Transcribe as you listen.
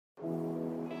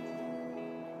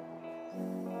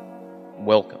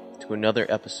Welcome to another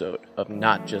episode of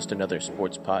Not Just Another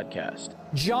Sports Podcast.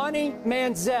 Johnny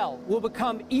Manziel will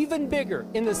become even bigger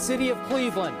in the city of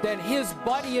Cleveland than his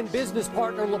buddy and business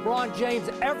partner LeBron James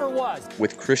ever was.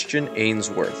 With Christian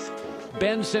Ainsworth.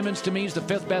 Ben Simmons, to me, is the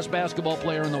fifth best basketball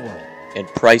player in the world. And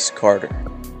Price Carter.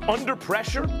 Under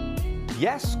pressure,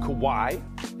 yes, Kawhi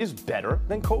is better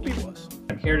than Kobe was.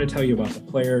 I'm here to tell you about the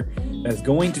player that's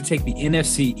going to take the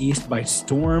NFC East by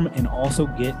storm and also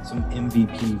get some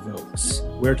MVP votes.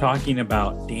 We're talking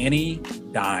about Danny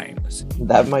Dimes.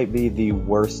 That might be the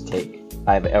worst take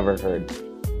I've ever heard.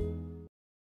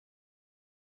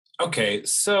 Okay,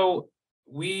 so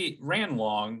we ran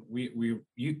long.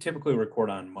 You typically record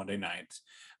on Monday nights,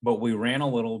 but we ran a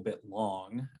little bit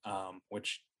long,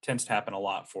 which tends to happen a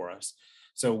lot for us.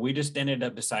 So we just ended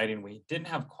up deciding we didn't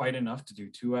have quite enough to do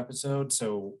 2 episodes.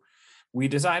 So we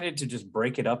decided to just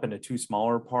break it up into 2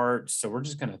 smaller parts. So we're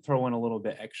just going to throw in a little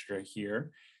bit extra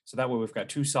here. So that way we've got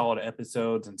 2 solid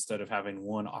episodes instead of having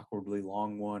 1 awkwardly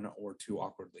long one or 2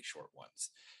 awkwardly short ones.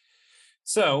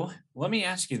 So let me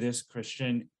ask you this,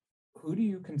 Christian. Who do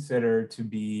you consider to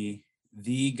be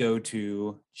the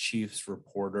go-to Chiefs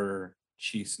reporter,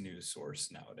 Chiefs news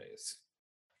source nowadays?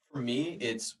 For me,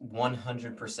 it's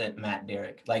 100% Matt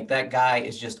Derrick. Like, that guy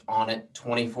is just on it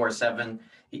 24/7.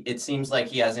 It seems like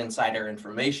he has insider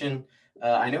information.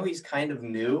 I know he's kind of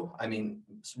new. I mean,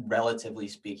 relatively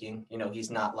speaking, he's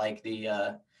not like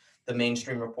the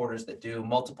mainstream reporters that do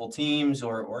multiple teams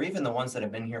or even the ones that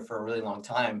have been here for a really long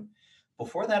time.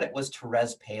 Before that, it was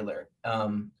Terez Paylor,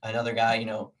 another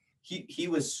guy. He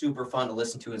was super fun to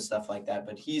listen to and stuff like that.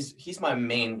 But he's my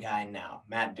main guy now,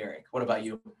 Matt Derrick. What about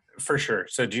you? For sure.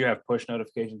 So do you have push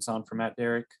notifications on for Matt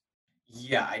Derrick?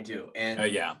 Yeah, I do. And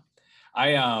yeah,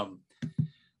 I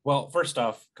well, first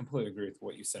off, completely agree with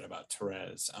what you said about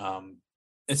Terez.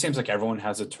 It seems like everyone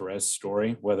has a Terez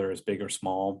story, whether it's big or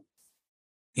small.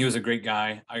 He was a great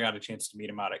guy. I got a chance to meet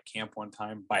him out at camp one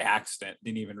time by accident.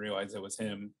 Didn't even realize it was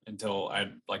him until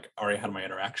I already had my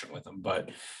interaction with him. But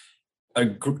a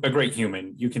great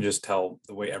human. You can just tell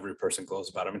the way every person glows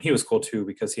about him. And he was cool too,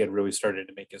 because he had really started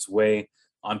to make his way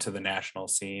onto the national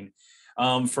scene.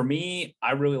 For me,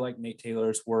 I really like Nate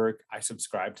Taylor's work. I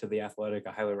subscribe to The Athletic.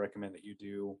 I highly recommend that you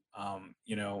do.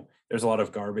 There's a lot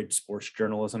of garbage sports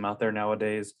journalism out there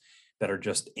nowadays that are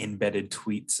just embedded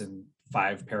tweets and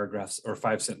 5 paragraphs or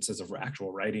 5 sentences of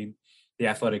actual writing. The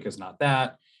Athletic is not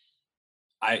that.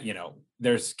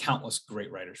 There's countless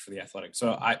great writers for The Athletic.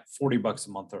 So $40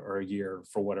 a month or a year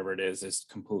for whatever it is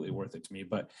completely worth it to me.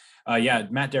 But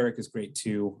Matt Derrick is great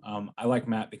too. I like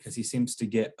Matt because he seems to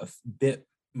get a bit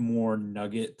more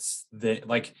nuggets that,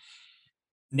 like,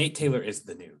 Nate Taylor is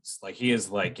the news. Like, he is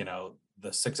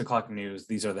the 6 o'clock news.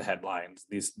 These are the headlines.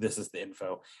 This is the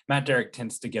info. Matt Derrick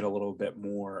tends to get a little bit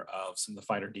more of some of the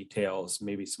finer details,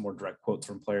 maybe some more direct quotes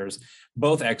from players.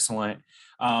 Both excellent.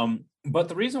 But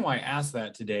the reason why I asked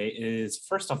that today is,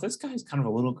 first off, this guy is kind of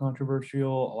a little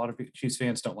controversial. A lot of Chiefs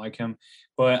fans don't like him,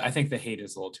 but I think the hate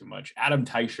is a little too much. Adam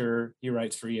Teicher, he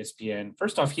writes for ESPN.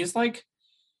 First off, he's like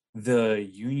the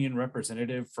union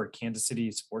representative for Kansas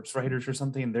City sports writers or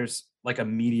something. There's like a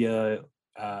media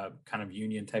kind of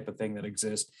union type of thing that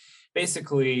exists.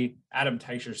 Basically, Adam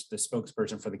Teicher's the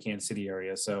spokesperson for the Kansas City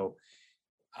area. So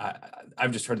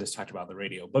I've just heard this talked about on the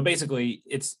radio, but basically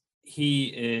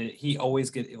he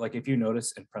always gets, like, if you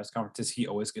notice in press conferences, he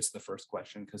always gets the first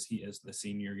question because he is the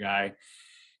senior guy.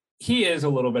 He is a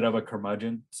little bit of a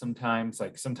curmudgeon sometimes.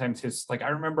 I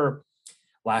remember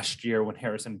last year when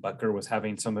Harrison Butker was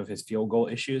having some of his field goal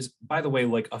issues, by the way,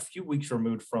 like a few weeks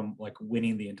removed from like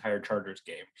winning the entire Chargers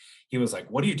game, he was like,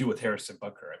 what do you do with Harrison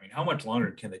Butker? I mean, how much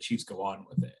longer can the Chiefs go on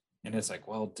with it? And it's like,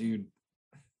 well, dude,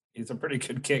 he's a pretty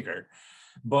good kicker.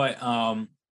 But Adam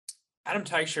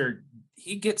Teicher,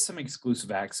 he gets some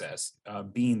exclusive access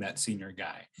being that senior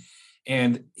guy.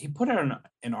 And he put out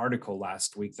an article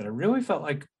last week that I really felt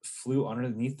like flew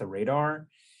underneath the radar.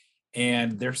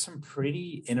 And there's some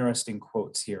pretty interesting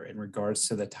quotes here in regards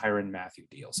to the Tyrann Mathieu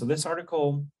deal. So this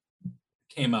article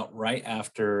came out right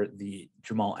after the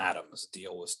Jamal Adams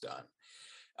deal was done.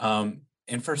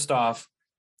 And first off,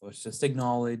 let's just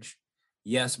acknowledge,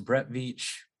 yes, Brett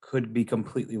Veach could be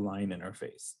completely lying in our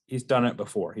face. He's done it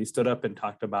before. He stood up and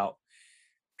talked about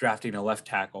drafting a left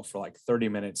tackle for like 30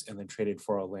 minutes and then traded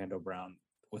for Orlando Brown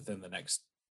within the next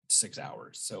 6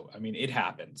 hours. So, I mean, it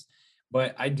happens.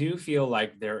 But I do feel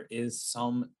like there is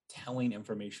some telling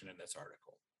information in this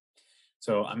article.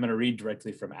 So I'm going to read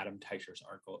directly from Adam Teicher's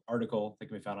article that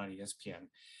can be found on ESPN.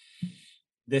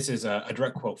 This is a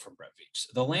direct quote from Brett Veach.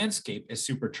 The landscape is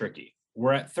super tricky.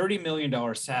 We're at $30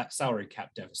 million salary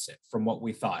cap deficit from what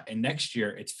we thought. And next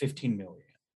year it's $15 million.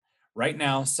 Right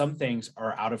now, some things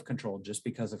are out of control just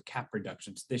because of cap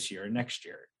reductions this year and next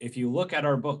year. If you look at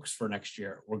our books for next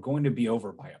year, we're going to be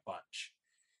over by a bunch.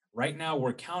 Right now,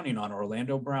 we're counting on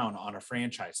Orlando Brown on a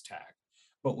franchise tag,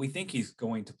 but we think he's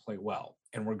going to play well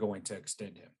and we're going to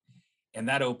extend him. And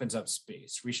that opens up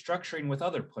space. Restructuring with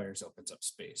other players opens up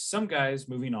space. Some guys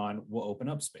moving on will open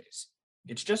up space.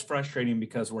 It's just frustrating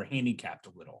because we're handicapped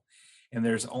a little. And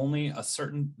there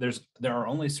are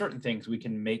only certain things we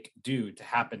can make do to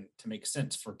happen to make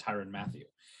sense for Tyrann Mathieu.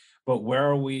 But where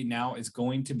are we now is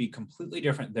going to be completely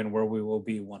different than where we will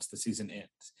be once the season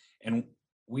ends. And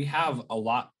we have a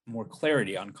lot more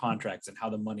clarity on contracts and how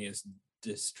the money is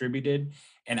distributed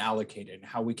and allocated and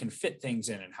how we can fit things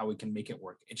in and how we can make it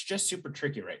work. It's just super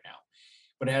tricky right now.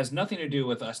 But it has nothing to do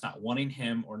with us not wanting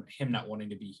him or him not wanting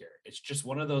to be here. It's just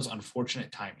one of those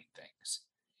unfortunate timing things.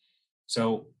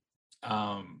 So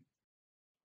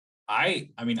I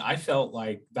felt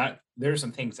like that there's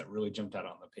some things that really jumped out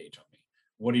on the page on me.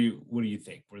 What do you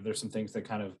think? Were there some things that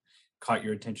kind of caught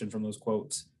your attention from those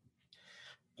quotes?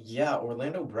 Yeah,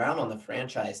 Orlando Brown on the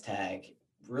franchise tag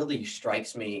really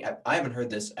strikes me. I haven't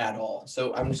heard this at all.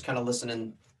 So I'm just kind of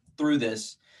listening through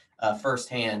this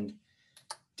firsthand.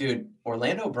 Dude,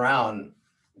 Orlando Brown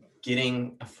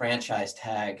getting a franchise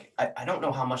tag, I don't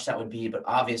know how much that would be, but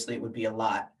obviously it would be a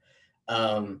lot.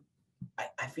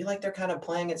 I feel like they're kind of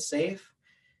playing it safe,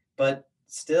 but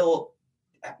still,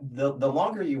 the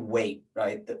longer you wait,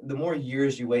 right, the more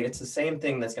years you wait, it's the same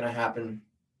thing that's going to happen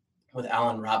with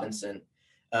Allen Robinson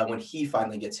when he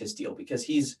finally gets his deal, because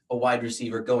he's a wide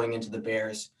receiver going into the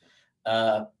Bears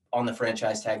on the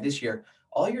franchise tag this year.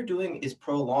 All you're doing is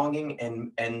prolonging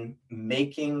and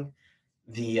making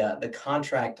the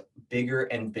contract bigger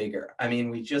and bigger. I mean,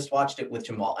 we just watched it with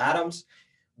Jamal Adams.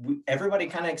 Everybody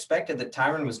kind of expected that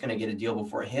Tyrann was going to get a deal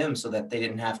before him so that they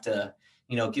didn't have to,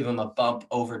 give him a bump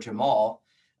over Jamal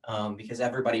because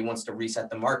everybody wants to reset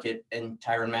the market, and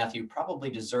Tyrann Mathieu probably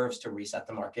deserves to reset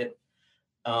the market.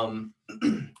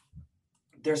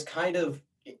 There's kind of,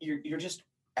 you're just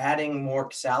adding more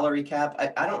salary cap.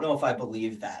 I don't know if I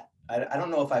believe that. I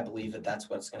don't know if I believe that that's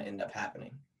what's going to end up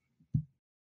happening.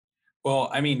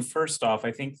 Well, I mean, first off,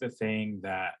 I think the thing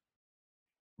that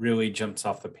really jumps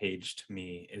off the page to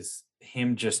me is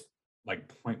him just like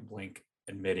point blank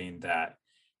admitting that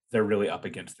they're really up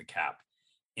against the cap,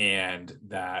 and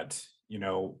that,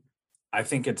 I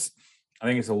think it's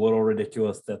a little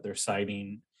ridiculous that they're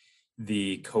citing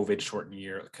the COVID shortened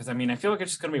year. Cause I mean, I feel like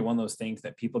it's just going to be one of those things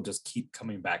that people just keep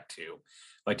coming back to.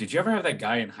 Like, did you ever have that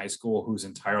guy in high school whose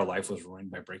entire life was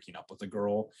ruined by breaking up with a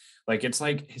girl? Like, it's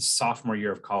like his sophomore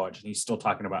year of college and he's still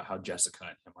talking about how Jessica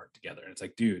and him aren't together. And it's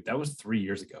like, dude, that was 3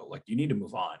 years ago. Like, you need to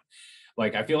move on.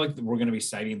 Like, I feel like we're going to be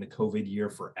citing the COVID year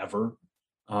forever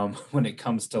when it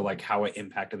comes to like how it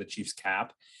impacted the Chiefs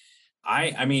cap.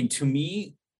 I mean, to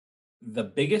me, the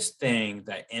biggest thing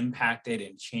that impacted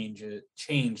and changed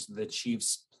the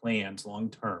Chiefs' plans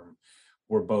long-term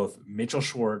were both Mitchell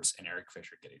Schwartz and Eric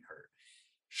Fisher getting hurt.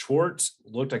 Schwartz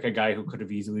looked like a guy who could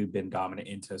have easily been dominant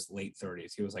into his late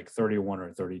 30s. He was like 31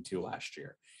 or 32 last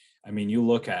year. I mean, you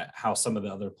look at how some of the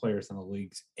other players in the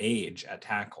league's age at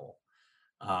tackle.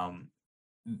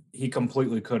 He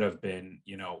completely could have been,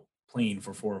 playing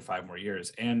for 4 or 5 more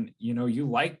years. And,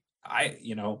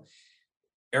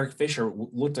 Eric Fisher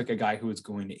looked like a guy who was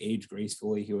going to age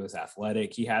gracefully. He was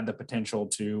athletic. He had the potential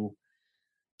to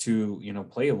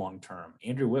play long term.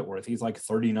 Andrew Whitworth, he's like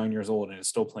 39 years old and is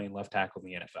still playing left tackle in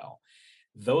the NFL.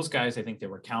 Those guys, I think they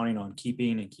were counting on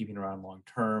keeping around long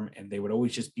term, and they would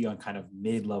always just be on kind of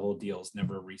mid-level deals,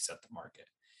 never reset the market.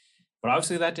 But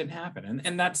obviously that didn't happen,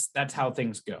 and that's how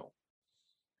things go.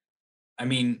 I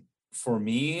mean, for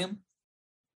me,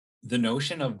 the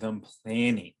notion of them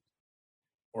planning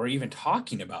or even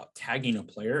talking about tagging a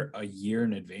player a year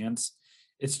in advance,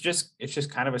 it's just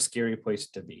kind of a scary place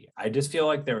to be. I just feel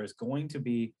like there is going to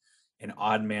be an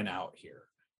odd man out here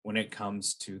when it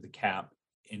comes to the cap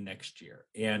in next year.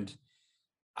 And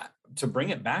to bring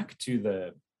it back to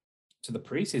the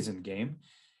preseason game,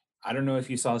 I don't know if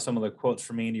you saw some of the quotes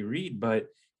from Andy Reid, but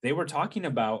they were talking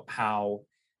about how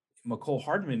Mecole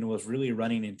Hardman was really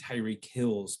running in Tyreek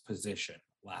Hill's position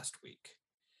last week.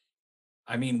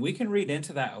 I mean, we can read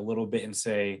into that a little bit and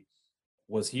say,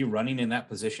 was he running in that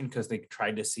position because they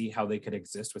tried to see how they could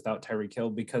exist without Tyreek Hill?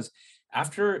 Because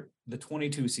after the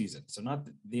 22 season, so not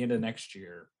the end of next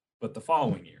year, but the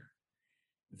following year,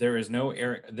 there is no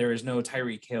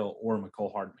Tyreek Hill or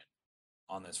Mecole Hardman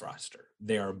on this roster.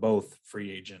 They are both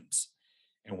free agents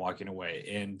and walking away.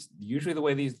 And usually the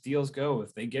way these deals go,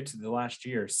 if they get to the last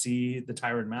year, see the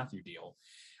Tyrann Mathieu deal,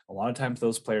 a lot of times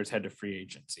those players head to free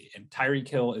agency, and Tyreek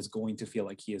Hill is going to feel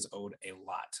like he is owed a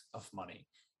lot of money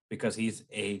because he's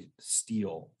a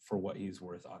steal for what he's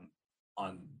worth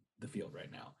on the field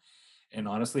right now. And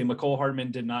honestly, McCole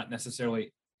Hardman did not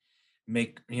necessarily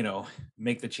make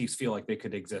the Chiefs feel like they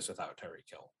could exist without Tyreek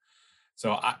Hill.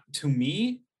 So to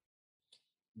me,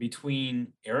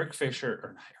 between Eric Fisher,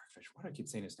 or not Eric Fisher, why do I keep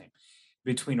saying his name?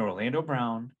 Between Orlando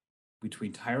Brown,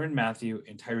 between Tyrann Mathieu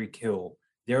and Tyreek Hill,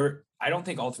 I don't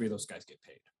think all three of those guys get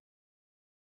paid.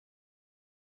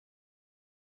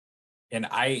 And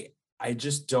I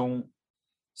just don't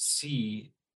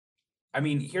see. I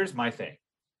mean, here's my thing.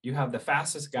 You have the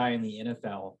fastest guy in the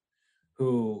NFL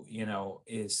who,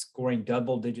 is scoring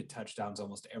double-digit touchdowns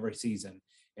almost every season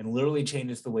and literally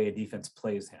changes the way a defense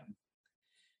plays him.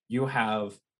 You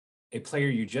have a player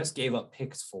you just gave up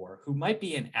picks for who might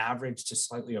be an average to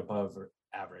slightly above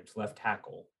average left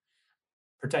tackle,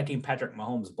 protecting Patrick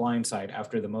Mahomes' blindside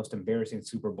after the most embarrassing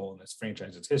Super Bowl in this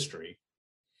franchise's history.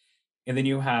 And then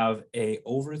you have a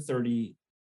over 30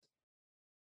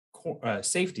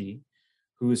 safety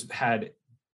who's had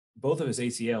both of his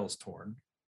ACLs torn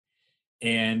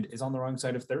and is on the wrong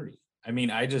side of 30. I mean,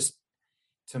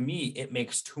 to me, it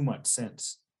makes too much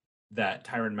sense that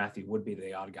Tyrann Mathieu would be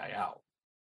the odd guy out.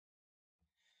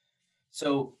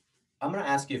 So I'm going to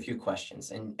ask you a few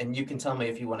questions, and you can tell me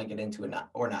if you want to get into it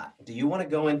or not. Do you want to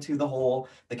go into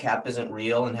the cap isn't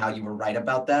real and how you were right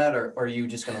about that, or are you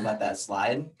just going to let that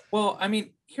slide? Well, I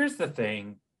mean, here's the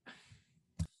thing.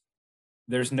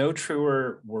 There's no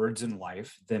truer words in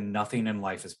life than nothing in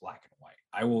life is black and white.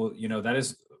 I will, that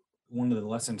is one of the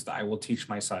lessons that I will teach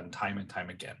my son time and time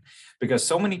again, because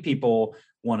so many people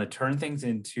want to turn things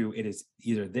into it is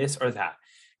either this or that.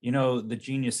 The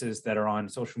geniuses that are on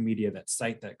social media that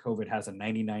cite that COVID has a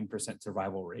 99%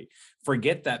 survival rate.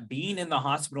 Forget that being in the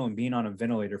hospital and being on a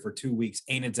ventilator for 2 weeks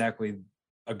ain't exactly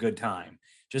a good time.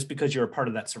 Just because you're a part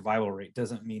of that survival rate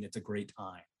doesn't mean it's a great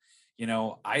time.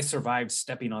 I survived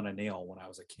stepping on a nail when I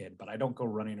was a kid, but I don't go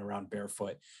running around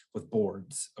barefoot with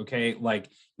boards. Okay.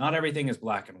 Like, not everything is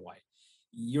black and white.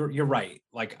 You're right.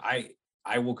 Like,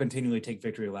 I will continually take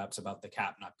victory laps about the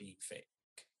cap not being fake,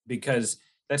 because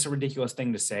that's a ridiculous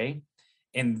thing to say.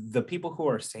 And the people who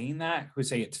are saying that, who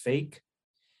say it's fake,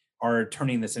 are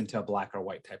turning this into a black or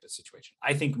white type of situation.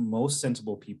 I think most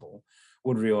sensible people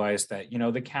would realize that,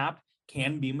 the cap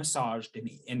can be massaged,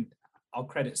 and I'll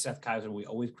credit Seth Kaiser. We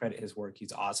always credit his work.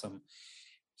 He's awesome.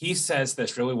 He says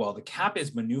this really well. The cap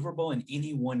is maneuverable in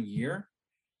any one year,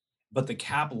 but the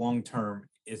cap long-term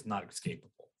is not escapable.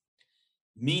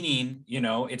 Meaning,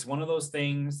 it's one of those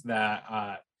things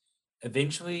that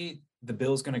eventually the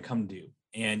bill's going to come due,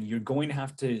 and you're going to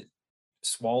have to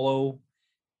swallow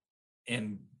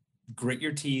and grit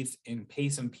your teeth and pay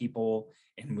some people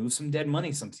and move some dead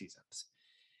money some seasons.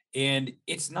 And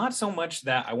it's not so much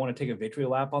that I want to take a victory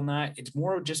lap on that. It's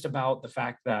more just about the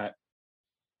fact that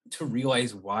to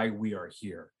realize why we are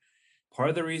here. Part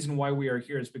of the reason why we are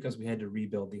here is because we had to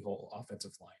rebuild the whole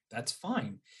offensive line. That's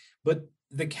fine. But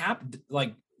the cap,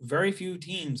 like, very few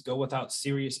teams go without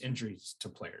serious injuries to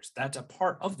players. That's a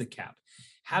part of the cap.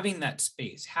 Having that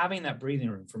space, having that breathing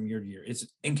room from year to year is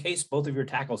in case both of your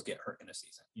tackles get hurt in a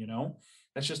season,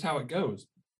 that's just how it goes.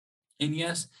 And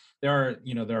yes, there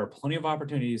are plenty of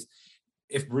opportunities.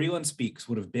 If Breeland Speaks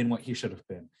would have been what he should have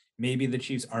been, maybe the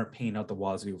Chiefs aren't paying out the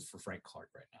wazoo for Frank Clark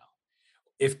right now.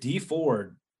 If Dee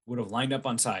Ford would have lined up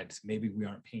on sides, maybe we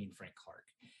aren't paying Frank Clark.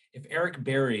 If Eric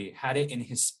Berry had it in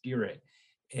his spirit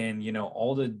and,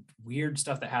 all the weird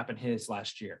stuff that happened his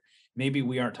last year, maybe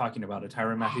we aren't talking about a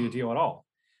Tyrann Mathieu deal at all.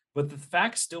 But the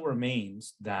fact still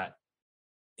remains that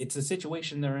it's a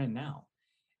situation they're in now.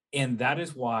 And that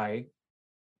is why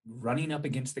running up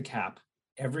against the cap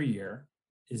every year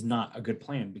is not a good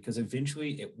plan, because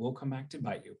eventually it will come back to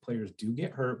bite you. Players do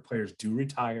get hurt, players do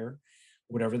retire,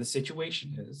 whatever the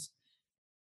situation is.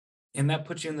 And that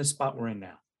puts you in the spot we're in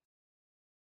now.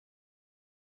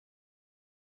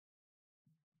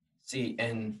 See,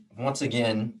 and once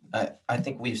again, I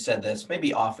think we've said this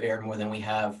maybe off air more than we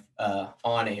have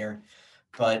on air,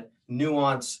 but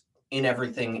nuance in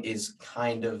everything is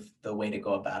kind of the way to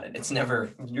go about it. It's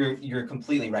never, you're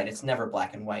completely right. It's never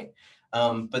black and white.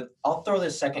 But I'll throw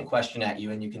this second question at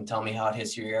you and you can tell me how it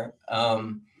hits your ear.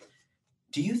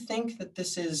 Do you think that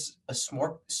this is a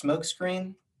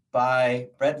smokescreen by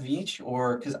Brett Veach,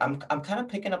 or because I'm kind of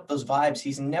picking up those vibes.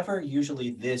 He's never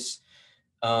usually this,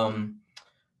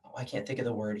 I can't think of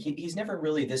the word. He's never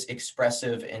really this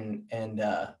expressive and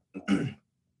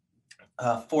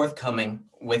forthcoming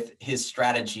with his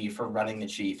strategy for running the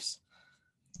Chiefs.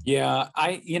 Yeah,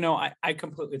 I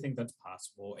completely think that's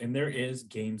possible. And there is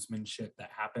gamesmanship that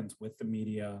happens with the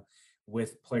media,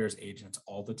 with players' agents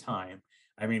all the time.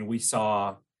 I mean, we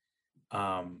saw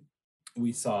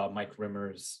we saw Mike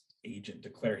Rimmer's agent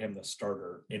declare him the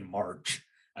starter in March.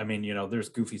 I mean, there's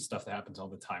goofy stuff that happens all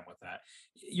the time with that.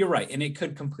 You're right. And it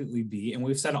could completely be, and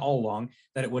we've said all along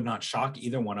that it would not shock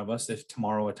either one of us if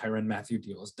tomorrow a Tyrann Mathieu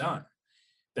deal is done.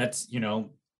 That's,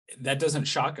 that doesn't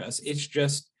shock us. It's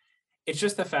just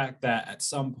the fact that at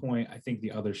some point, I think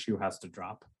the other shoe has to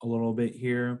drop a little bit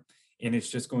here. And it's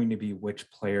just going to be, which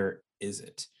player is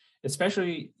it?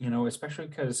 Especially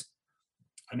because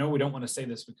I know we don't want to say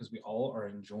this because we all are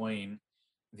enjoying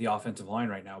the offensive line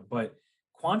right now, but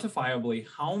quantifiably,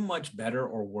 how much better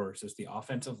or worse is the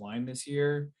offensive line this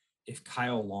year if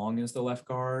Kyle Long is the left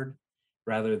guard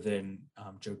rather than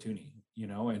Joe Thuney,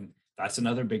 and that's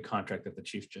another big contract that the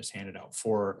Chiefs just handed out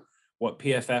for what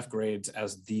PFF grades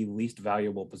as the least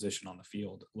valuable position on the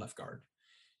field, left guard.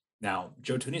 Now,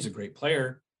 Joe Thuney is a great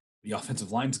player. The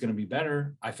offensive line is going to be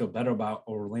better. I feel better about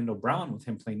Orlando Brown with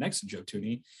him playing next to Joe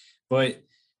Thuney, but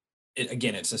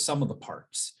it's a sum of the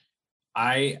parts.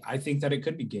 I think that it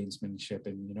could be gamesmanship,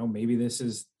 and maybe this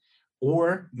is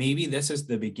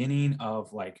the beginning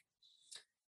of, like,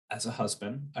 as a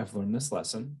husband, I've learned this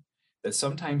lesson that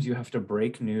sometimes you have to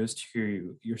break news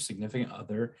to your significant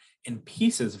other in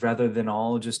pieces rather than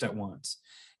all just at once.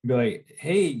 Be like,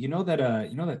 hey,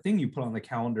 that thing you put on the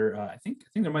calendar, I think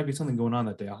there might be something going on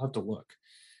that day. I'll have to look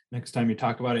next time you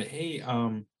talk about it. Hey,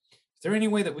 is there any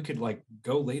way that we could, like,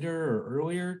 go later or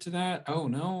earlier to that? Oh,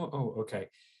 no. Oh, okay.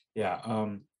 Yeah.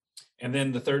 And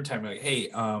then the third time, like, hey,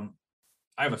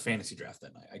 I have a fantasy draft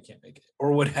that night. I can't make it,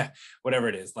 or whatever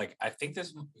it is. Like, I think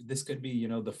this could be,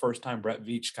 the first time Brett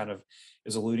Veach kind of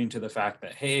is alluding to the fact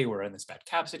that, hey, we're in this bad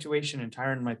cap situation and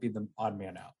Tyrann might be the odd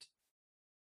man out.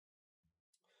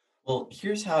 Well,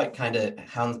 here's how it kind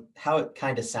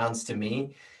of sounds to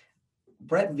me.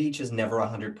 Brett Veach is never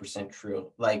 100%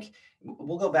 true. Like,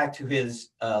 we'll go back to his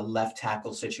left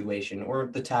tackle situation, or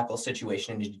the tackle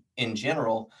situation in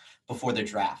general, before the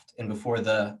draft and before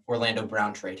the Orlando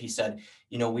Brown trade. He said,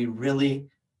 we really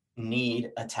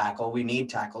need a tackle. We need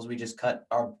tackles. We just cut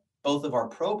both of our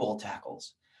Pro Bowl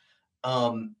tackles.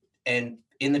 And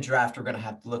in the draft, we're going to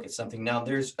have to look at something. Now,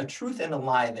 there's a truth and a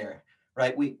lie there,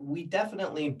 right? We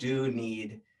definitely do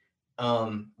need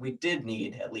we did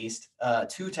need at least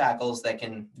two tackles that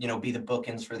can, be the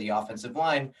bookends for the offensive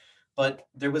line. But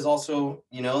there was also,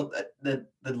 the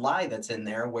lie that's in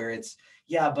there where it's,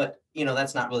 but,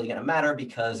 that's not really going to matter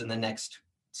because in the next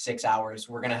 6 hours,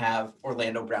 we're going to have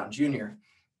Orlando Brown Jr.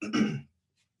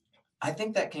 I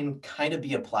think that can kind of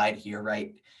be applied here,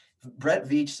 right? Brett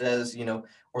Veach says,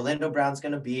 Orlando Brown's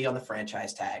going to be on the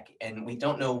franchise tag, and we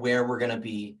don't know where we're going to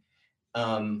be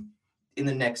in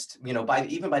the next, by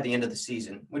the end of the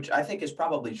season, which I think is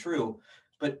probably true.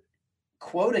 But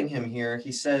quoting him here,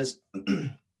 he says,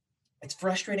 it's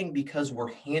frustrating because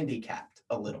we're handicapped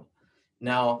a little.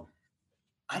 Now,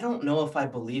 I don't know if I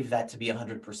believe that to be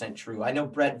 100% true. I know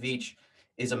Brett Veach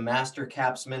is a master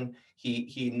capsman.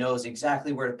 He knows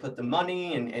exactly where to put the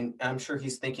money, and I'm sure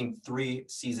he's thinking 3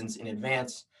 seasons in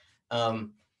advance.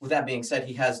 With that being said,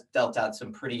 he has dealt out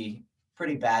some pretty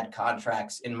bad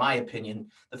contracts, in my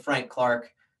opinion. The Frank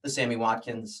Clark, the Sammy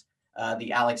Watkins,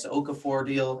 the Alex Okafor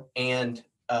deal, and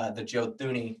the Joe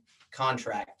Thuney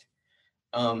contract.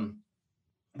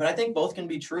 But I think both can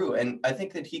be true. And I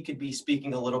think that he could be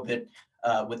speaking a little bit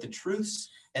with the truths,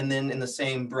 and then in the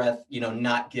same breath,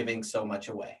 not giving so much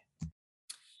away.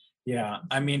 Yeah.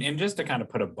 I mean, and just to kind of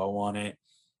put a bow on it,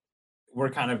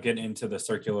 we're kind of getting into the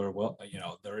circular,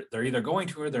 they're either going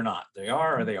to or they're not. They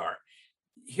are or they aren't.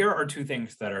 Here are 2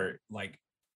 things that are, like,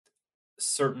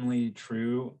 certainly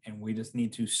true, and we just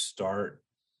need to start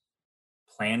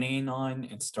planning on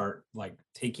and start, like,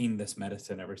 taking this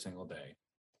medicine every single day.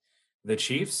 The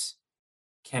Chiefs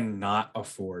cannot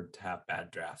afford to have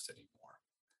bad drafts anymore.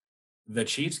 The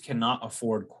Chiefs cannot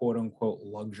afford quote unquote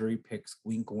luxury picks,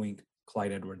 wink, wink,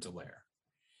 Clyde Edwards-Helaire.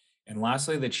 And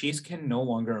lastly, the Chiefs can no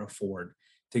longer afford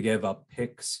to give up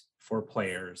picks for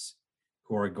players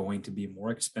who are going to be more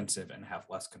expensive and have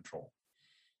less control.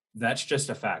 That's just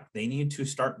a fact. They need to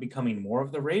start becoming more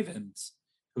of the Ravens,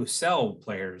 who sell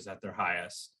players at their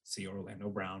highest, see Orlando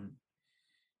Brown,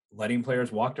 letting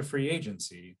players walk to free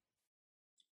agency,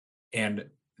 and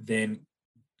then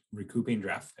recouping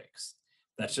draft picks.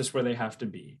 That's just where they have to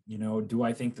be. Do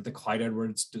I think that the Clyde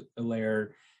Edwards-Helaire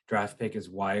draft pick is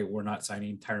why we're not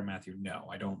signing Tyrann Mathieu? No,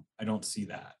 I don't see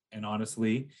that. And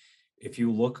honestly, if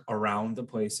you look around the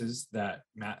places that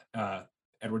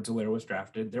Edwards-Helaire was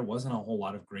drafted, there wasn't a whole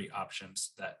lot of great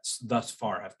options that thus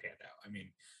far have panned out. I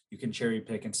mean, you can cherry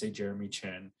pick and say Jeremy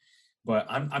Chin, but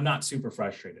I'm not super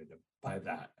frustrated by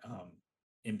that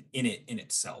in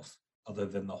itself, other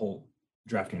than the whole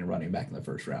drafting a running back in the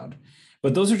first round.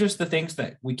 But those are just the things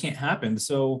that we can't happen.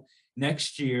 So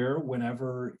next year,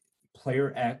 whenever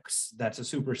player X, that's a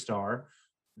superstar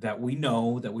that we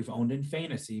know that we've owned in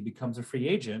fantasy, becomes a free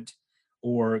agent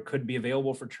or could be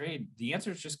available for trade, the answer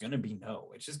is just going to be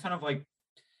no. It's just kind of like,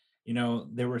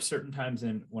 there were certain times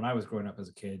when I was growing up as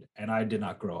a kid, and I did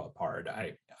not grow up hard.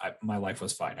 My life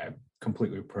was fine. I'm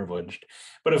completely privileged.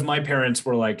 But if my parents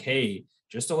were like, hey,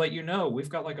 just to let you know, we've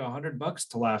got like $100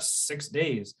 to last 6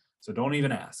 days, so don't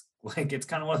even ask. Like, it's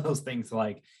kind of one of those things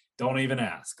like, don't even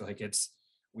ask. Like,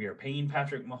 we are paying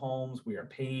Patrick Mahomes. We are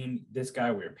paying this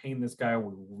guy. We are paying this guy.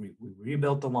 We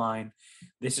rebuilt the line.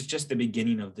 This is just the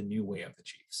beginning of the new way of the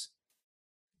Chiefs.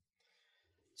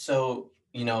 So,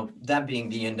 that being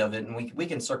the end of it, and we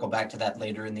can circle back to that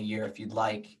later in the year if you'd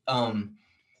like,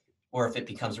 or if it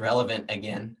becomes relevant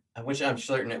again, which I'm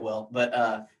certain it will. But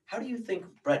how do you think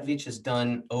Brett Veach has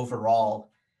done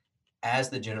overall as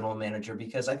the general manager?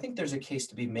 Because I think there's a case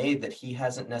to be made that he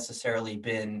hasn't necessarily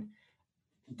been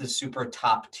the super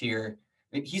top tier.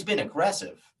 He's been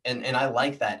aggressive, and I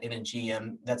like that in a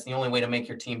GM. That's the only way to make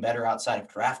your team better outside of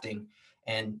drafting.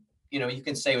 And you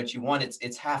can say what you want.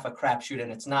 It's half a crapshoot, and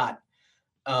it's not.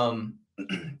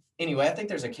 Anyway, I think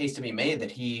there's a case to be made that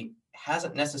he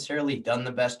hasn't necessarily done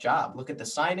the best job. Look at the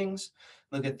signings.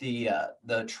 Look at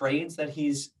the trades that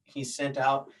he's sent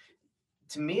out.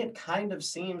 To me, it kind of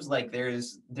seems like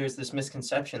there's this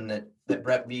misconception that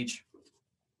Brett Veach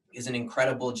is an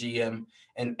incredible GM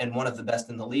and one of the best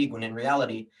in the league, when in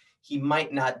reality, he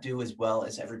might not do as well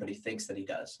as everybody thinks that he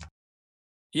does.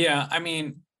 Yeah, I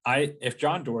mean, if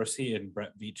John Dorsey and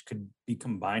Brett Veach could be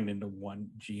combined into one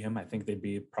GM, I think they'd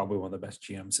be probably one of the best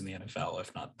GMs in the NFL,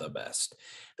 if not the best.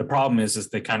 The problem is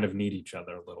they kind of need each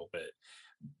other a little bit.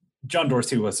 John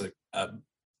Dorsey was a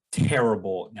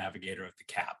terrible navigator of the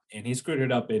cap, and he screwed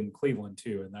it up in Cleveland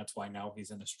too, and that's why now he's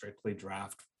in a strictly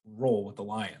draft role with the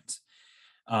Lions.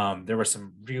 There were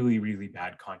some really, really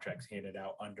bad contracts handed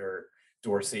out under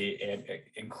Dorsey, and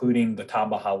including the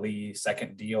Tamba Hali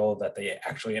second deal that they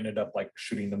actually ended up like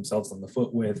shooting themselves in the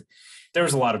foot with. There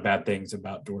was a lot of bad things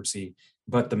about Dorsey,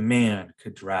 but the man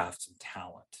could draft some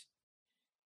talent.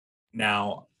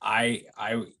 Now, I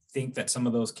think that some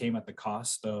of those came at the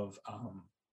cost of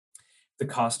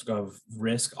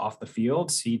risk off the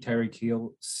field. See Tyreek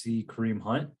Hill, see Kareem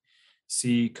Hunt,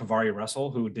 see Kavari Russell,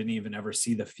 who didn't even ever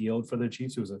see the field for the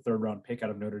Chiefs, who was a third-round pick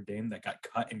out of Notre Dame that got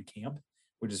cut in camp,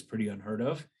 which is pretty unheard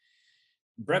of.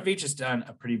 Brett Veach has done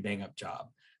a pretty bang-up job.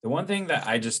 The one thing that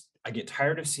I get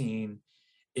tired of seeing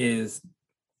is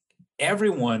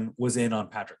everyone was in on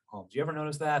Patrick Mahomes. You ever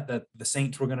notice that the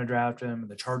Saints were going to draft him, and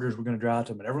the Chargers were going to draft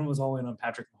him, and everyone was all in on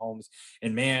Patrick Mahomes.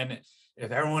 And man,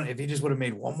 if he just would have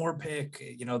made one more pick,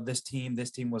 this team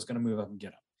was going to move up and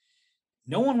get him.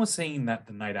 No one was saying that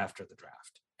the night after the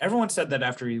draft. Everyone said that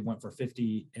after he went for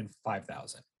 50 and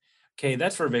 5,000. Okay,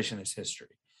 that's revisionist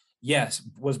history. Yes,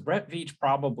 was Brett Veach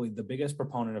probably the biggest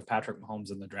proponent of Patrick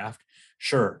Mahomes in the draft?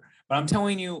 Sure. But I'm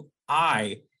telling you,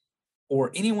 I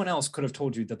or anyone else could have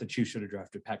told you that the Chiefs should have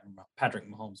drafted Patrick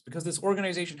Mahomes, because this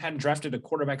organization hadn't drafted a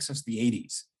quarterback since the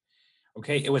 80s.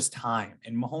 Okay, it was time.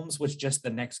 And Mahomes was just the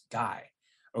next guy.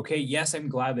 Okay, yes, I'm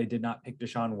glad they did not pick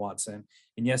Deshaun Watson.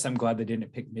 And yes, I'm glad they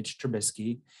didn't pick Mitch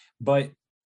Trubisky. But,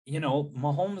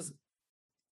 Mahomes,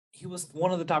 he was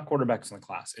one of the top quarterbacks in the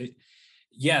class.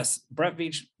 Yes, Brett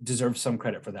Veach deserves some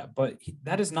credit for that, but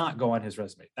that does not go on his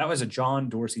resume. That was a John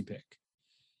Dorsey pick.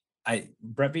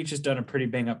 Brett Veach has done a pretty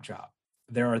bang-up job.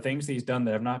 There are things that he's done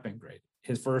that have not been great.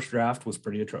 His first draft was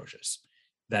pretty atrocious.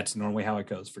 That's normally how it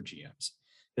goes for GMs.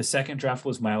 The second draft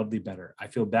was mildly better. I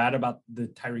feel bad about the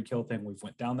Tyreek Hill thing. We've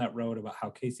went down that road about how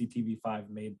KCTV5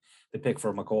 made the pick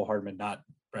for McCole Hardman, not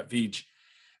Brett Veach.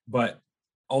 But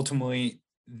ultimately,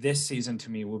 this season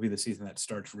to me will be the season that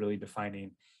starts really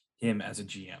defining him as a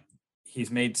GM.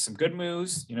 He's made some good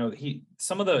moves.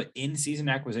 Some of the in-season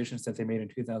acquisitions that they made in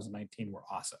 2019 were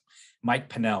awesome. Mike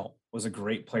Pennell was a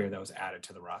great player that was added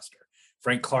to the roster.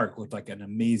 Frank Clark looked like an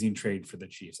amazing trade for the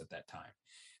Chiefs at that time.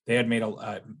 They had made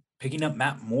picking up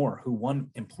Matt Moore, who won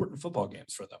important football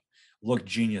games for them, looked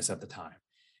genius at the time.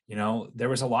 There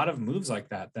was a lot of moves like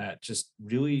that just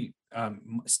really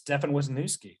Stefan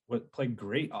Wisniewski played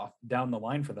great off down the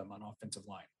line for them on offensive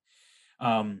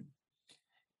line.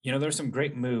 There's some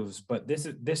great moves, but this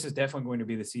is definitely going to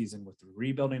be the season with the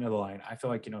rebuilding of the line. I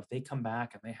feel like, if they come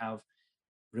back and they have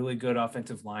really good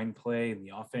offensive line play and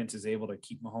the offense is able to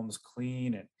keep Mahomes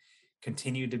clean and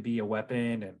continue to be a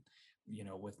weapon, and,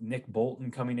 with Nick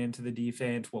Bolton coming into the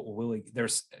defense,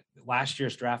 there's last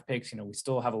year's draft picks, we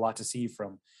still have a lot to see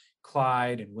from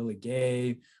Clyde and Willie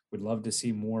Gay. We'd love to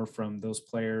see more from those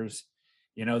players.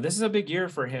 this is a big year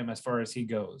for him as far as he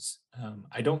goes.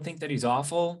 I don't think that he's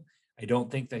awful. I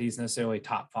don't think that he's necessarily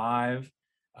top 5.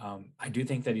 I do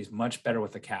think that he's much better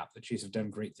with the cap. The Chiefs have done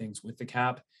great things with the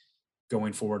cap.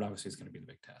 Going forward, obviously, it's going to be the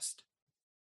big test.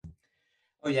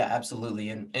 Oh, yeah, absolutely.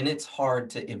 And it's hard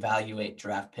to evaluate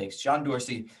draft picks. John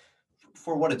Dorsey,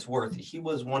 for what it's worth, he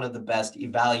was one of the best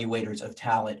evaluators of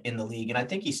talent in the league. And I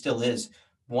think he still is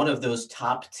one of those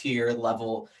top tier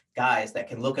level guys that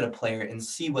can look at a player and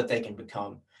see what they can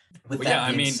become. With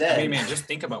that being said, man, just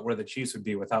think about where the Chiefs would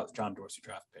be without John Dorsey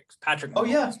draft picks. Patrick Mahomes, oh,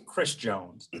 yeah. Chris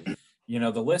Jones, the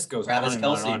list goes Travis on and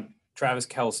Kelce. on. Travis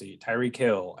Kelce, Tyreek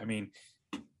Hill. I mean,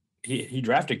 he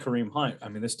drafted Kareem Hunt. I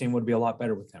mean, this team would be a lot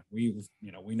better with him.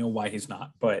 We know why he's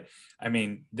not, but I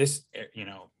mean, this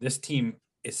team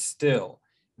is still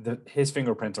his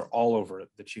fingerprints are all over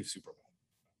the Chiefs Super Bowl.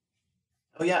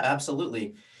 Oh yeah,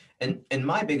 absolutely. And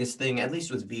my biggest thing, at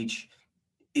least with Veach,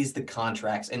 is the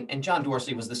contracts. And John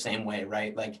Dorsey was the same way,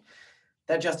 right? Like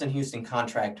that Justin Houston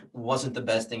contract wasn't the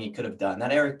best thing he could have done.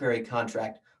 That Eric Berry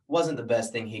contract wasn't the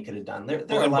best thing he could have done. There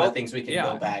are a lot of things we can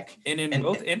go back. And in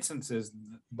both instances,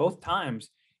 both times,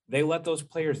 they let those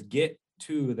players get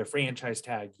to the franchise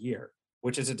tag year,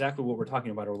 which is exactly what we're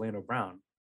talking about Orlando Brown.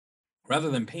 Rather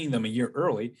than paying them a year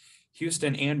early,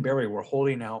 Houston and Berry were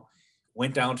holding out,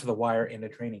 went down to the wire in a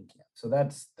training camp. So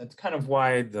that's kind of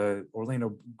why the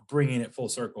Orlando, bringing it full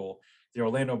circle, the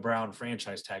Orlando Brown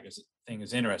franchise tag thing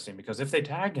is interesting, because if they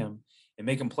tag him and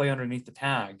make him play underneath the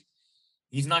tag,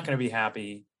 he's not going to be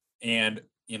happy. And,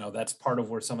 that's part of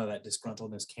where some of that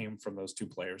disgruntledness came from those two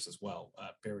players as well,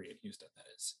 Berry and Houston, that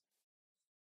is.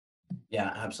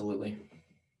 Yeah, absolutely.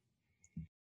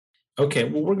 Okay,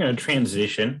 well, we're going to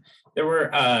transition. There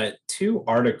were 2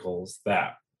 articles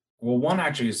that, well, one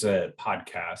actually is a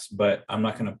podcast, but I'm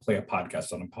not going to play a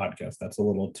podcast on a podcast. That's a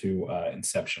little too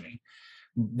Inception-y.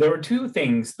 There were 2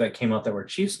 things that came out that were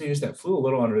Chiefs news that flew a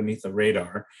little underneath the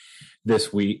radar this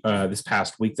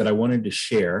past week that I wanted to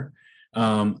share.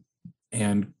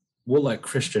 And we'll let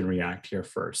Christian react here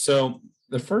first. So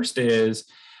the first is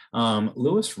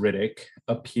Louis Riddick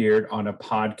appeared on a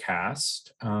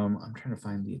podcast. I'm trying to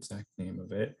find the exact name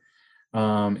of it.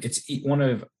 It's one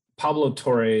of Pablo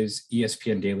Torre's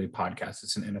ESPN Daily podcasts.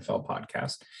 It's an NFL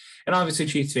podcast. And obviously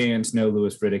Chiefs fans know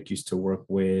Louis Riddick used to work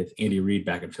with Andy Reid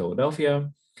back in Philadelphia.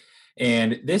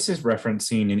 And this is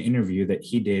referencing an interview that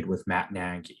he did with Matt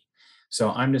Nagy. So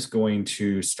I'm just going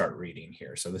to start reading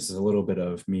here. So this is a little bit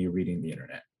of me reading the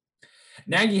internet.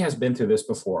 Nagy has been through this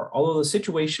before, although the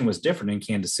situation was different in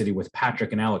Kansas City with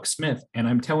Patrick and Alex Smith. And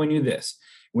I'm telling you this,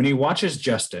 when he watches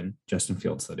Justin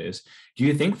Fields, that is, do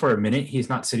you think for a minute he's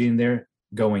not sitting there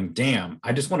going, damn,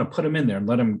 I just want to put him in there and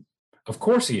let him? Of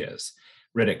course he is,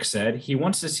 Riddick said. He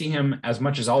wants to see him as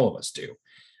much as all of us do.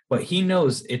 But he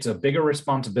knows it's a bigger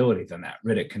responsibility than that,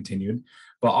 Riddick continued.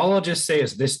 But all I'll just say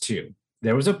is this too.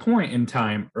 There was a point in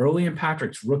time early in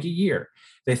Patrick's rookie year,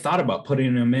 they thought about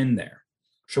putting him in there.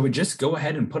 Should we just go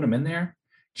ahead and put him in there?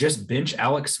 Just bench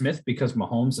Alex Smith because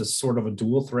Mahomes is sort of a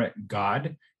dual threat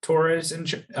god? Torres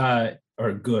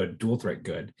dual threat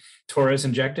good. Torres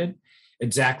injected?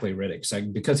 Exactly, Riddick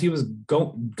said, because he was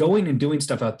going and doing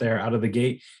stuff out there out of the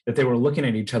gate that they were looking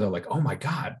at each other like, oh my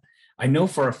God, I know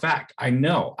for a fact. I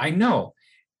know.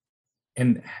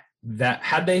 And that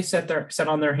had they set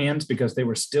on their hands because they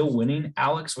were still winning,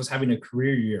 Alex was having a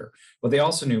career year. But they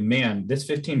also knew, man, this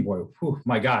 15 boy, whew,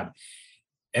 my God.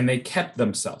 And they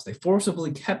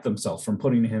forcibly kept themselves from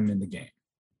putting him in the game.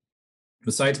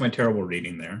 Besides my terrible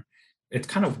reading there, it's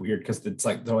kind of weird because it's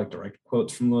like they're like direct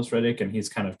quotes from Louis Riddick, and he's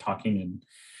kind of talking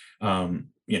in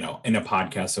a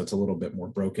podcast, so it's a little bit more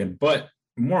broken. But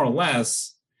more or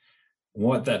less,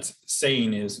 what that's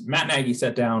saying is Matt Nagy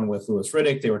sat down with Louis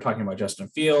Riddick. They were talking about Justin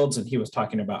Fields, and he was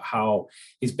talking about how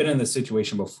he's been in this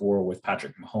situation before with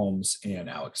Patrick Mahomes and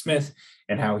Alex Smith,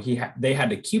 and how they had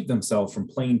to keep themselves from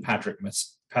playing Patrick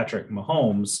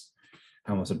Mahomes.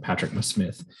 I almost said Patrick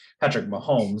Mahomes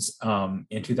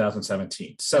in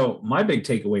 2017. So my big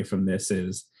takeaway from this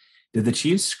is, did the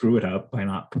Chiefs screw it up by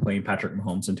not playing Patrick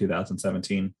Mahomes in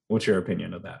 2017? What's your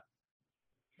opinion of that?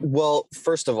 Well,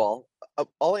 first of all,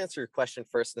 I'll answer your question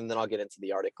first, and then I'll get into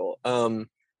the article.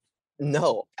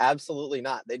 No, absolutely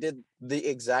not. They did the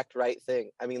exact right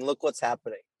thing. I mean, look what's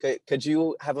happening. Could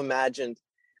you have imagined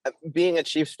being a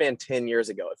Chiefs fan 10 years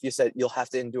ago if you said you'll have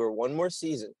to endure one more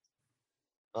season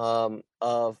of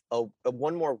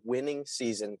one more winning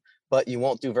season, but you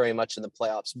won't do very much in the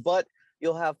playoffs, but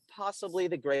you'll have possibly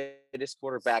the greatest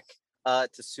quarterback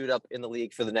to suit up in the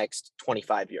league for the next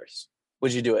 25 years?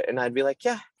 Would you do it? And I'd be like,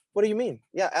 yeah. What do you mean?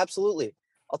 Yeah, absolutely.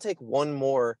 I'll take one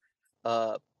more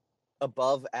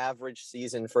above average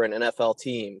season for an NFL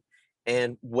team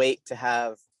and wait to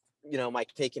have, my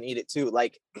cake and eat it too.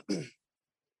 Like,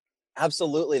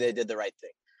 absolutely, they did the right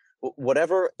thing.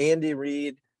 Whatever Andy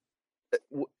Reid,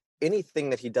 anything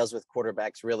that he does with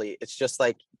quarterbacks, really, it's just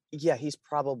like, yeah, he's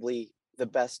probably the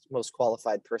best, most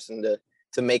qualified person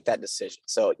to make that decision.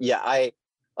 So yeah, I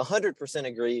 100%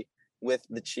 agree with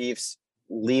the Chiefs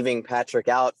leaving Patrick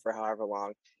out for however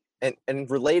long. And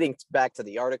relating back to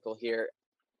the article here,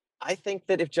 I think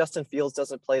that if Justin Fields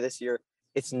doesn't play this year,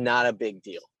 it's not a big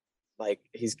deal. Like,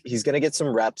 he's going to get some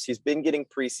reps. He's been getting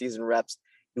preseason reps.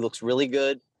 He looks really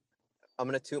good. I'm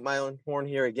going to toot my own horn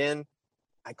here again.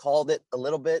 I called it a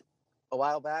little bit a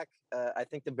while back. I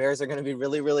think the Bears are going to be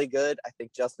really, really good. I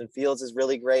think Justin Fields is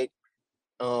really great.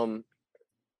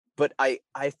 But I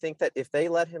think that if they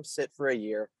let him sit for a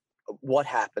year, what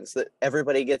happens? That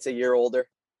everybody gets a year older.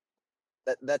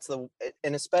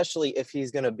 And especially if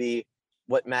he's going to be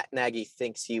what Matt Nagy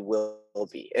thinks he will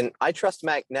be. And I trust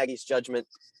Matt Nagy's judgment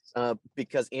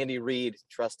because Andy Reid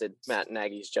trusted Matt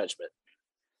Nagy's judgment.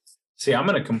 See, I'm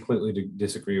going to completely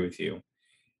disagree with you.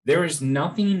 There is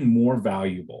nothing more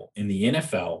valuable in the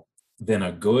NFL than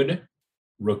a good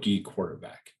rookie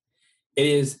quarterback. It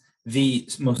is the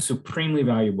most supremely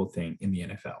valuable thing in the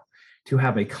NFL to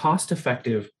have a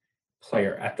cost-effective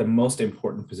player at the most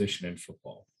important position in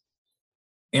football.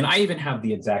 And I even have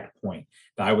the exact point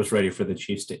that I was ready for the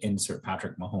Chiefs to insert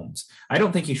Patrick Mahomes. I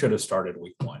don't think he should have started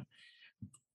week 1.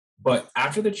 But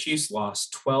after the Chiefs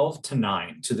lost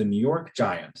 12-9 to the New York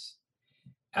Giants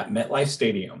at MetLife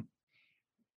Stadium,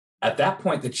 at that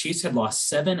point, the Chiefs had lost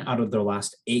 7 out of their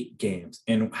last 8 games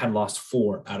and had lost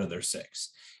 4 out of their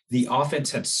 6. The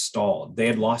offense had stalled. They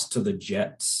had lost to the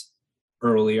Jets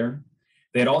earlier.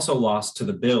 They had also lost to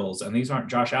the Bills, and these aren't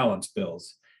Josh Allen's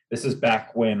Bills. This is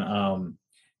back when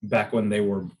they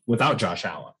were without Josh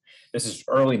Allen. This is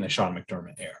early in the Sean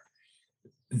McDermott era.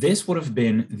 This would have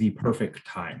been the perfect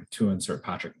time to insert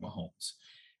Patrick Mahomes.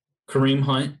 Kareem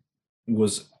Hunt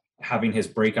was having his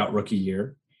breakout rookie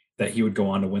year that he would go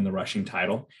on to win the rushing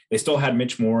title. They still had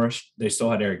Mitch Morris. They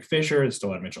still had Eric Fisher. They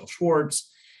still had Mitchell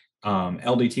Schwartz.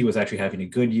 LDT was actually having a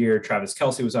good year. Travis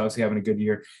Kelce was obviously having a good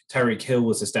year. Tyreek Hill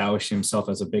was establishing himself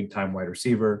as a big-time wide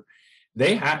receiver.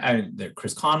 They had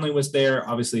Chris Conley was there.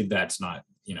 Obviously, that's not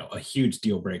a huge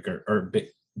deal breaker or big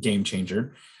game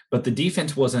changer, but the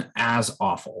defense wasn't as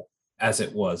awful as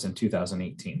it was in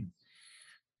 2018.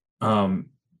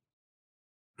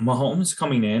 Mahomes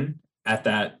coming in at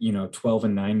that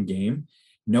 12-9 game,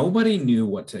 nobody knew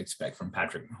what to expect from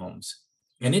Patrick Mahomes,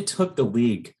 and it took the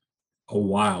league a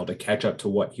while to catch up to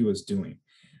what he was doing.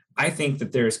 I think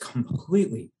that there's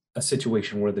completely a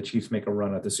situation where the Chiefs make a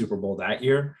run at the Super Bowl that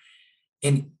year.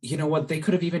 And you know what? They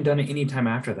could have even done it anytime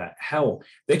after that. Hell,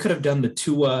 they could have done the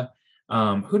Tua.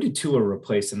 Who did Tua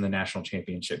replace in the national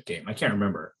championship game? I can't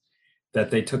remember.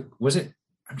 That they took, was it?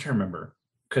 I'm trying to remember.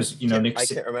 Because, I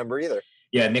can't remember either.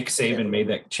 Yeah, Nick Saban made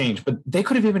that change. But they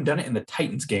could have even done it in the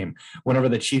Titans game whenever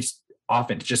the Chiefs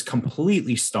offense just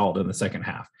completely stalled in the second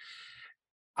half.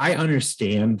 I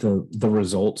understand the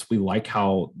results. We like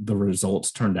how the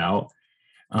results turned out.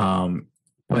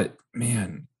 But,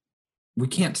 man, we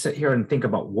can't sit here and think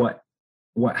about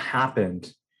what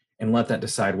happened and let that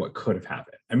decide what could have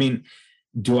happened. I mean,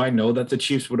 do I know that the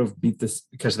Chiefs would have beat this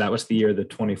because that was the year the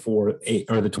 24-8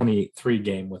 or the 28-3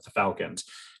 game with the Falcons?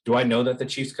 Do I know that the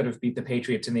Chiefs could have beat the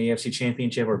Patriots in the AFC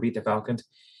Championship or beat the Falcons?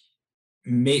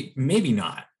 Maybe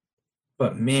not.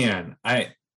 But man,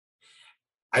 I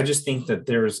just think that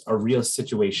there's a real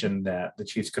situation that the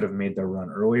Chiefs could have made their run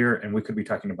earlier, and we could be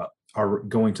talking about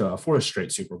going to a 4th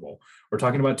straight Super Bowl. We're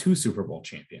talking about 2 Super Bowl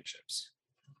championships.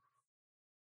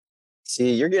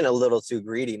 See, you're getting a little too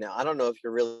greedy now. I don't know if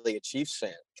you're really a Chiefs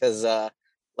fan because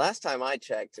last time I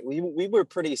checked, we were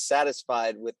pretty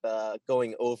satisfied with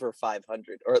going over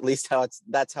 500, or at least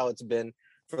that's how it's been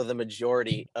for the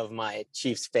majority of my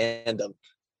Chiefs fandom.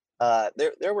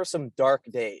 There were some dark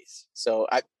days, so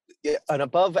an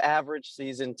above average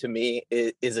season to me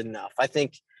is enough. I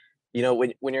think,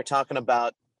 when you're talking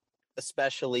about,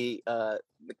 especially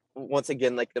once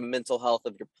again, like the mental health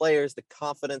of your players, the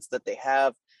confidence that they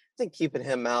have, I think keeping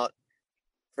him out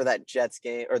for that Jets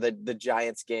game or the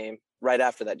Giants game right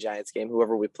after that Giants game,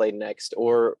 whoever we played next,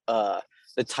 or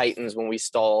the Titans when we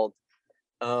stalled.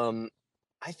 I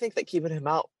think that keeping him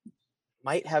out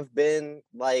might have been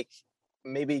like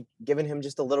maybe giving him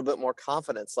just a little bit more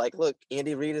confidence. Like, look,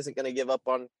 Andy Reid isn't going to give up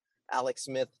on Alex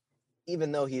Smith,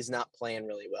 even though he's not playing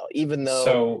really well. Even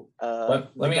though,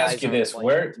 let me ask you this: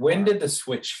 when did the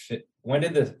switch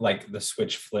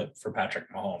flip for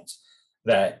Patrick Mahomes?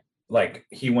 That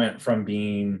he went from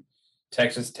being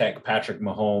Texas Tech Patrick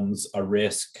Mahomes, a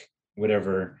risk,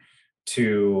 whatever,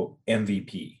 to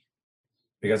MVP.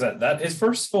 Because that his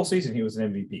first full season, he was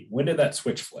an MVP. When did that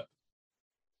switch flip?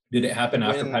 Did it happen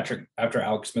after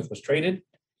Alex Smith was traded?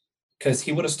 Because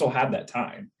he would have still had that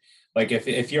time. Like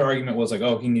if your argument was like,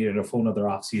 oh, he needed a full another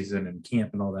offseason and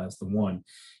camp and all that as the one,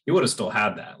 he would have still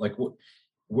had that. Like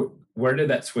where did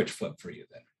that switch flip for you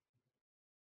then?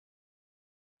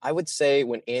 I would say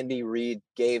when Andy Reid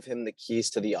gave him the keys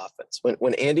to the offense.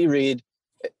 When Andy Reid,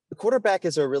 the quarterback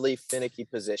is a really finicky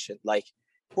position. Like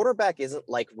quarterback isn't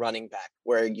like running back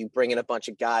where you bring in a bunch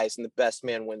of guys and the best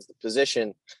man wins the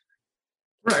position.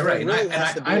 Right. Really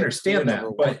I understand that,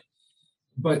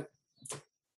 but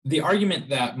the argument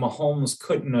that Mahomes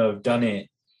couldn't have done it,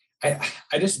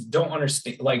 I just don't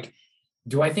understand. Like,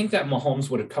 do I think that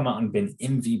Mahomes would have come out and been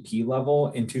MVP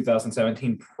level in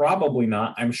 2017? Probably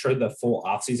not. I'm sure the full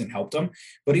offseason helped him,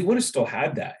 but he would have still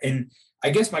had that. And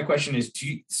I guess my question is,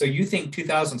 so you think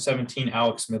 2017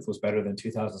 Alex Smith was better than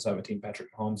 2017 Patrick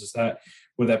Mahomes?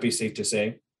 Would that be safe to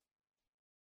say?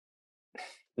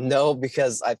 No,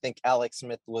 because I think Alex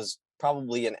Smith was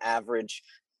probably an average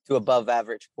to above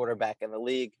average quarterback in the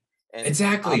league. And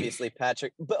exactly. Obviously,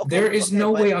 Patrick. But there is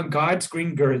no way on God's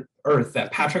green earth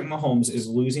that Patrick Mahomes is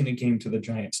losing a game to the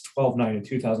Giants 12-9 in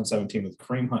 2017 with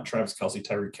Kareem Hunt, Travis Kelce,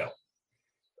 Tyreek Hill.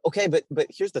 Okay, but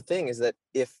here's the thing: is that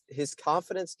if his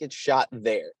confidence gets shot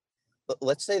there,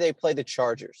 let's say they play the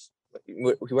Chargers,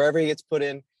 wherever he gets put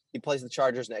in, he plays the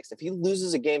Chargers next. If he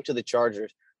loses a game to the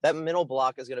Chargers, that mental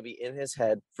block is going to be in his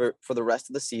head for the rest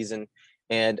of the season.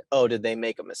 And, oh, did they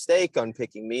make a mistake on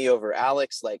picking me over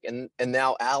Alex? Like, and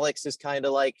now Alex is kind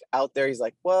of like out there. He's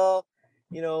like, well,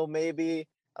 maybe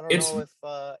I don't know if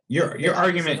your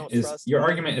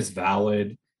argument is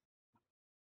valid.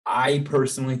 I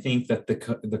personally think that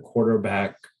the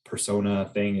quarterback persona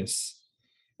thing is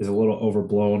a little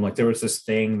overblown. Like there was this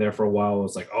thing there for a while. It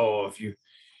was like, oh, if you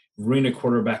ruin a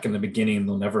quarterback in the beginning,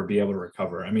 they'll never be able to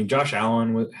recover. I mean, Josh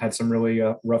Allen had some really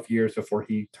rough years before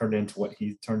he turned into what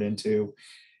he turned into,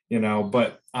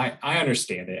 but I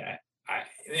understand it.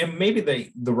 And maybe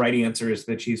the right answer is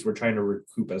the Chiefs were trying to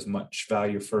recoup as much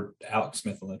value for Alex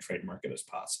Smith on the trade market as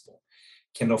possible.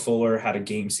 Kendall Fuller had a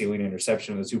game-sealing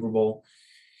interception in the Super Bowl.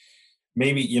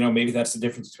 Maybe that's the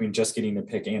difference between just getting a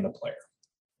pick and a player.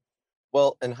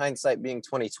 Well, in hindsight being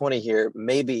 2020 here,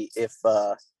 maybe if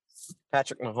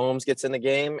Patrick Mahomes gets in the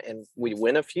game and we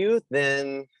win a few,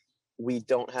 then we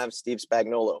don't have Steve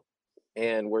Spagnuolo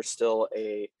and we're still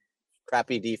a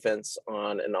crappy defense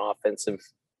on an offensive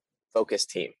focused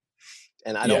team.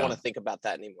 And I don't want to think about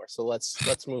that anymore. So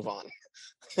let's move on.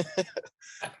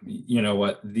 You know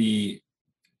what?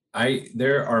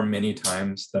 There are many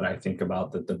times that I think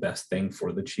about that the best thing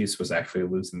for the Chiefs was actually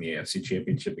losing the AFC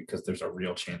Championship, because there's a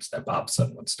real chance that Bob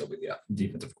Sutton would still be the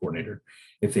defensive coordinator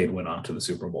if they had went on to the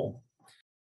Super Bowl.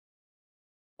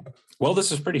 Well,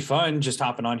 this is pretty fun just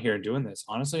hopping on here and doing this.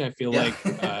 Honestly, I feel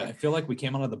like we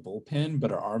came out of the bullpen,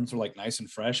 but our arms were like nice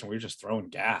and fresh and we were just throwing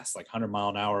gas, like 100-mile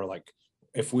an hour. Like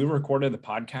if we recorded the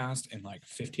podcast in like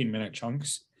 15-minute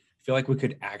chunks, I feel like we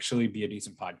could actually be a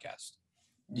decent podcast.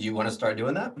 Do you want to start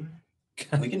doing that?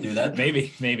 We can do that.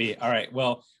 Maybe. All right.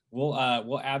 Well,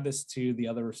 we'll add this to the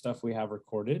other stuff we have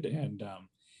recorded. And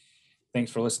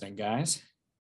thanks for listening, guys.